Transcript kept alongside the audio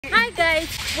Hi guys,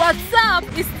 what's up?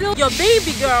 It's still your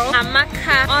baby girl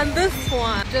Amaka. On this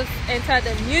one, just entered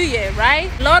the new year,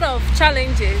 right? A lot of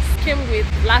challenges came with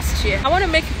last year. I want to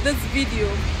make this video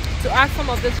to ask some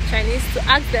of these Chinese, to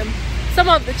ask them some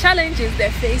of the challenges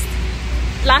they faced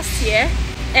last year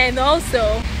and also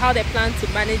how they plan to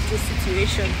manage this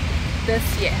situation this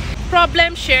year.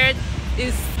 Problem shared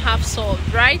is half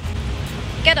solved, right?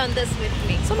 Get on this with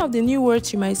me. Some of the new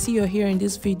words you might see or hear in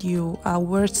this video are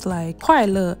words like 快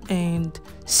乐 and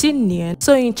新年.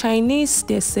 So in Chinese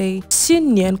they say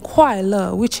新年快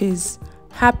乐, which is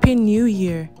Happy New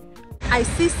Year. I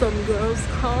see some girls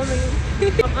calling.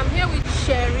 I'm here with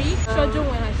Sherry. 说中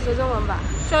文还是说中文吧？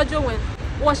说中文。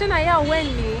我现在要问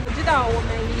你，我知道我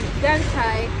们刚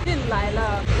才进来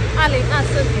了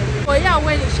2024年，我要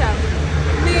问一下，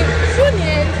你去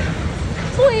年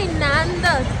最难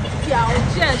的条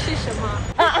件是什么？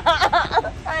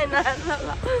太难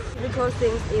了。Because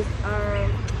things is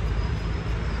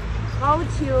how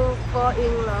to fall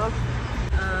in love.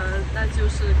 那就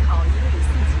是考英语4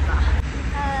级吧。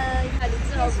也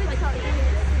是考英语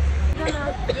4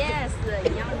级。Yes，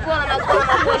 一样的。过了吗？过了吗？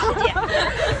过时间。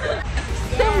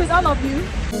Same with all of you.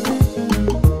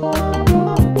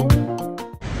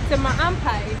 怎么安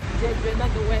排解决那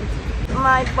个问题？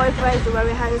 My boyfriend is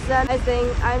very handsome. I think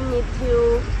I need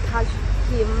to touch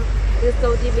him. It's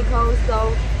so difficult.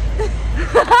 So.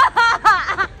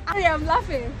 Hey, I'm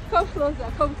laughing. Come closer.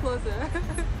 Come closer.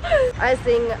 I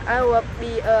think I will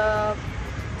be a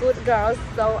good girl,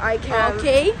 so I can.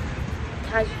 Okay.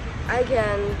 I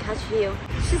can catch him.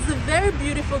 She's a very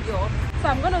beautiful girl. So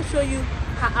I'm gonna show you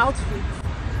her outfit.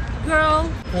 Girl,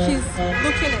 she's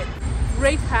looking at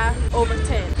rate her over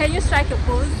 10. Can you strike a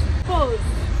pose? Pose.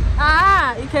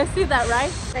 Ah, you can see that,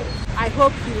 right? I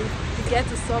hope you get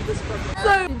to solve this problem.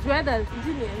 So, 你觉得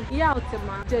今年要怎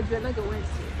么解决那个问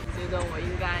题？觉得我应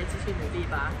该继续努力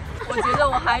吧。我觉得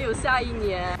我还有下一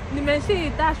年。你们是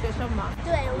大学生吗？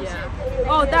对，我是。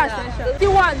哦，大学生。希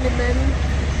望你们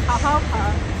好好考，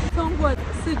通过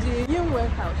4级英文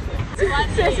考试。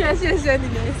谢谢你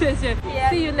们，谢谢。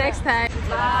See you next time.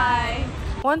 Bye.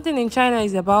 One thing in China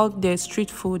is about their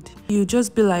street food. You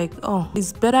just be like, oh,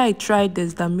 it's better I try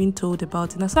this than being told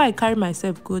about it. And so I carry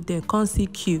myself go there, can't see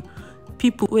queue.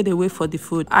 People where they wait for the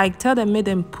food. I tell them make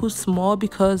them put small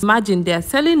because imagine they're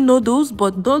selling noodles,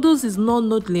 but noodles is not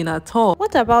noodling at all.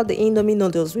 What about the Indomie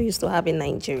noodles we used to have in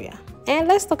Nigeria? And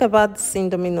let's talk about this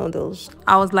Indomie noodles.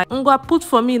 I was like, Ngwa, put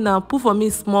for me now, put for me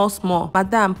small.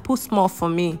 Madam, put small for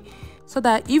me. So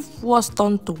that if worse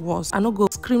turn to worse, I no go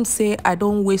scream say I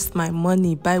don't waste my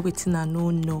money by waiting and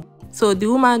no. So the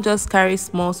woman just carry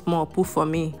small, put for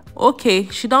me. Okay,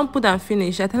 she don't put and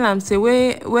finish. I tell am say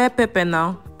where pepper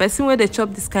now? Person where they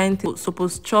chop this kind thing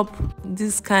supposed chop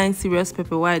this kind serious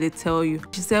pepper. Why they tell you?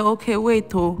 She said, okay,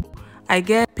 wait oh, I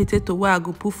get potato where I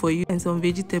go put for you and some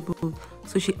vegetables.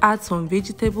 So she adds some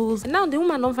vegetables. Now the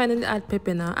woman don't finally add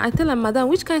pepper now. I tell her, madam,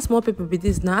 which kind of small pepper be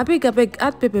this now? I beg,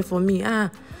 add pepper for me.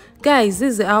 Guys,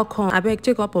 this is the outcome. I beg,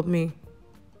 check up on me.